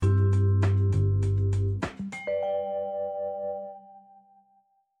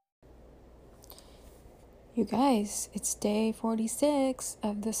You guys, it's day 46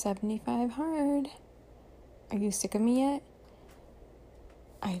 of the 75 hard. Are you sick of me yet?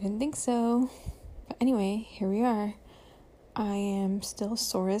 I didn't think so. But anyway, here we are. I am still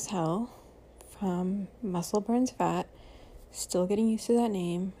sore as hell from muscle burns fat. Still getting used to that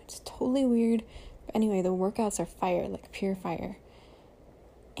name. It's totally weird. But anyway, the workouts are fire, like pure fire.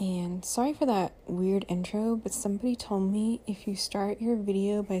 And sorry for that weird intro, but somebody told me if you start your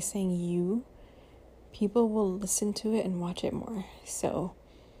video by saying you, people will listen to it and watch it more. So,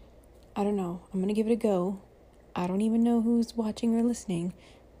 I don't know. I'm going to give it a go. I don't even know who's watching or listening,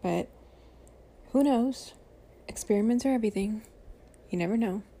 but who knows? Experiments are everything. You never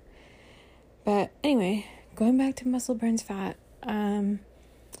know. But anyway, going back to muscle burns fat. I'm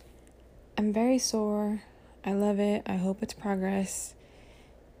very sore. I love it. I hope it's progress.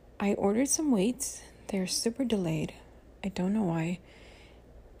 I ordered some weights. They're super delayed. I don't know why.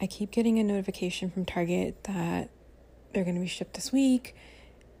 I keep getting a notification from Target that they're going to be shipped this week,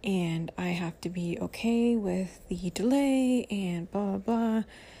 and I have to be okay with the delay and blah, blah, blah.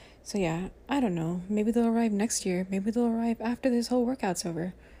 So yeah, I don't know. Maybe they'll arrive next year. Maybe they'll arrive after this whole workout's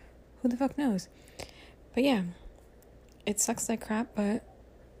over. Who the fuck knows? But yeah, it sucks like crap, but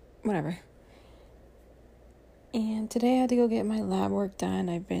whatever. And today I had to go get my lab work done.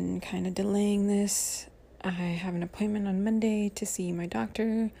 I've been kind of delaying this. I have an appointment on Monday to see my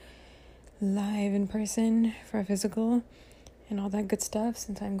doctor live in person for a physical and all that good stuff,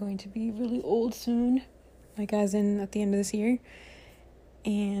 since I'm going to be really old soon, like as in at the end of this year.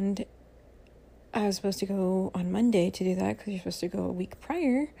 And I was supposed to go on Monday to do that because you're supposed to go a week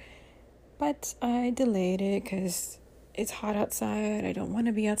prior, but I delayed it because it's hot outside. I don't want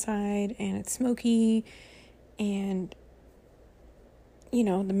to be outside, and it's smoky. And you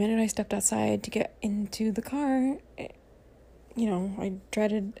know, the minute I stepped outside to get into the car, I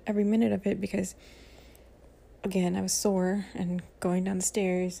dreaded every minute of it because, again, I was sore, and going down the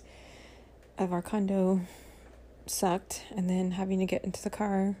stairs of our condo sucked, and then having to get into the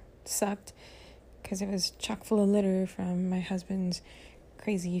car sucked because it was chock full of litter from my husband's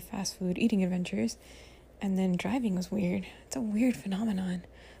crazy fast food eating adventures. And then driving was weird. It's a weird phenomenon.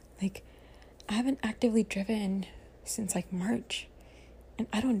 Like, I haven't actively driven since like March. And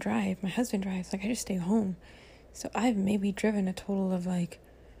I don't drive. My husband drives. Like, I just stay home. So I've maybe driven a total of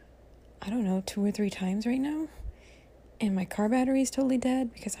 2 or 3 times right now. And my car battery is totally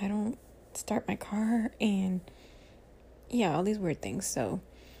dead because I don't start my car. And yeah, all these weird things. So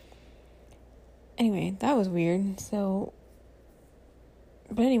anyway, that was weird. But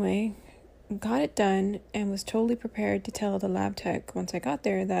anyway, got it done and was totally prepared to tell the lab tech once I got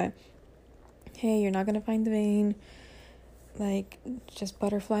there that, hey, you're not going to find the vein. Like, just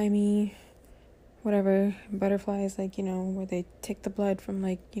butterfly me, whatever. Butterfly is where they take the blood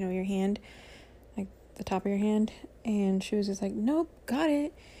from your hand, like the top of your hand. And she was just like, nope, got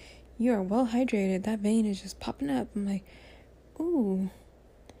it. You are well hydrated. That vein is just popping up. I'm like, ooh,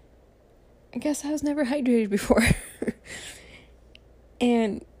 I guess I was never hydrated before.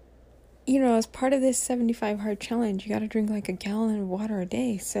 And, as part of this 75 hard challenge, you got to drink like a gallon of water a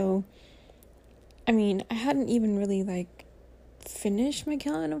day. So, I mean, I hadn't even really finished my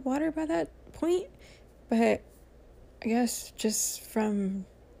gallon of water by that point, but I guess just from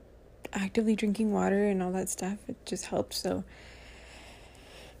actively drinking water and all that stuff, it just helped. So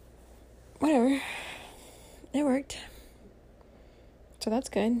whatever, it worked. So that's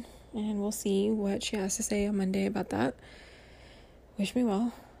good, and we'll see what she has to say on Monday about that. Wish me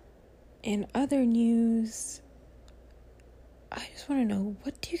well. In other news, I just want to know,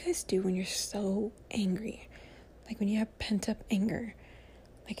 what do you guys do when you're so angry? Like when you have pent up anger,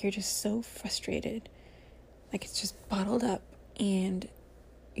 like you're just so frustrated, like it's just bottled up and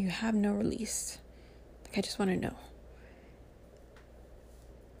you have no release. Like, I just want to know.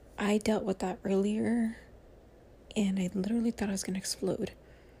 I dealt with that earlier and I literally thought I was going to explode.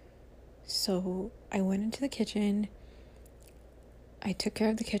 So I went into the kitchen. I took care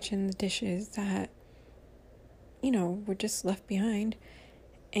of the kitchen, the dishes that, were just left behind.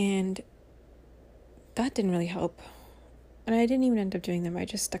 And that didn't really help. And I didn't even end up doing them. I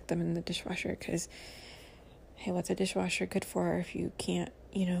just stuck them in the dishwasher because, hey, what's a dishwasher good for if you can't,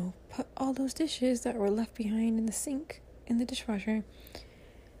 put all those dishes that were left behind in the sink in the dishwasher?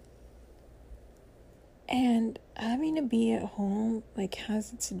 And having to be at home,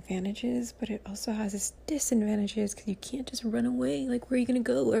 has its advantages, but it also has its disadvantages because you can't just run away. Like, where are you going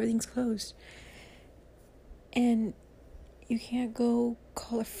to go? Everything's closed. And you can't go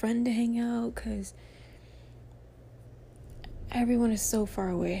call a friend to hang out because everyone is so far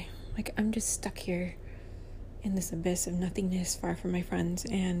away. Like, I'm just stuck here in this abyss of nothingness, far from my friends.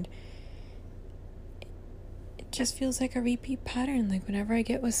 And just feels like a repeat pattern. Like, whenever I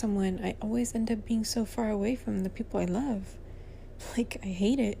get with someone, I always end up being so far away from the people I love. Like, I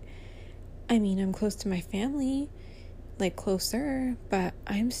hate it. I mean, I'm close to my family, like, closer, but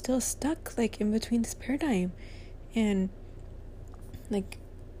I'm still stuck, like, in between this paradigm. And, like,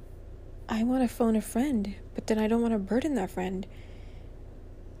 I want to phone a friend, but then I don't want to burden that friend.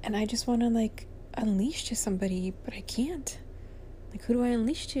 And I just want to, like, unleash to somebody, but I can't. Like, who do I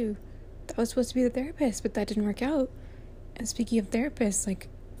unleash to? That was supposed to be the therapist, but that didn't work out. And speaking of therapists, like,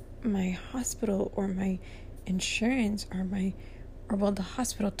 my hospital or my insurance or the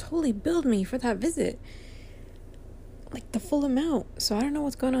hospital totally billed me for that visit. Like, the full amount. So I don't know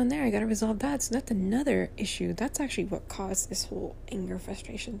what's going on there. I gotta resolve that. So that's another issue. That's actually what caused this whole anger,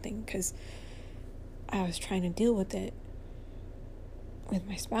 frustration thing, because I was trying to deal with it with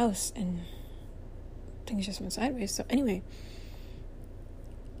my spouse and things just went sideways. So anyway,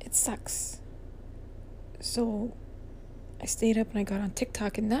 it sucks. So I stayed up and I got on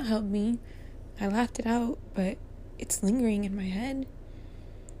TikTok, and that helped me. I laughed it out, but it's lingering in my head.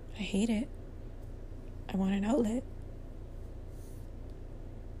 I hate it. I want an outlet.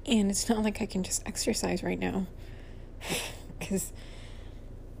 And it's not like I can just exercise right now, because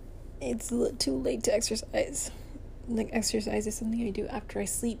it's too late to exercise. Like, exercise is something I do after I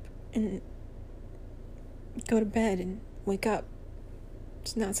sleep and go to bed and wake up.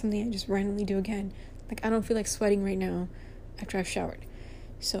 It's not something I just randomly do again. Like, I don't feel like sweating right now after I've showered.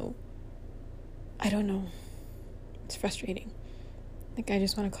 So, I don't know. It's frustrating. Like, I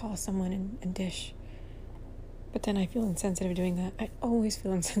just want to call someone and dish. But then I feel insensitive doing that. I always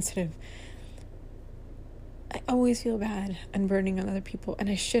feel insensitive. I always feel bad unburdening on other people, and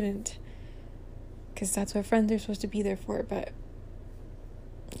I shouldn't. Because that's what friends are supposed to be there for, but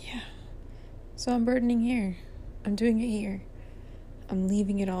yeah. So I'm burdening here. I'm doing it here. I'm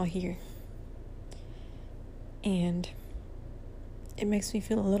leaving it all here. And it makes me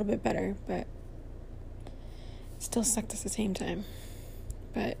feel a little bit better, but it still sucked at the same time.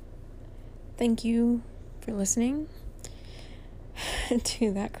 But thank you for listening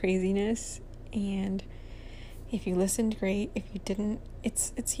to that craziness. And if you listened, great. If you didn't,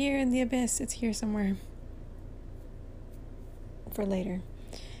 it's here in the abyss. It's here somewhere for later.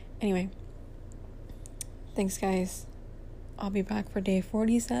 Anyway, thanks, guys. I'll be back for day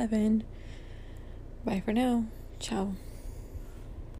 47. Bye for now. Ciao.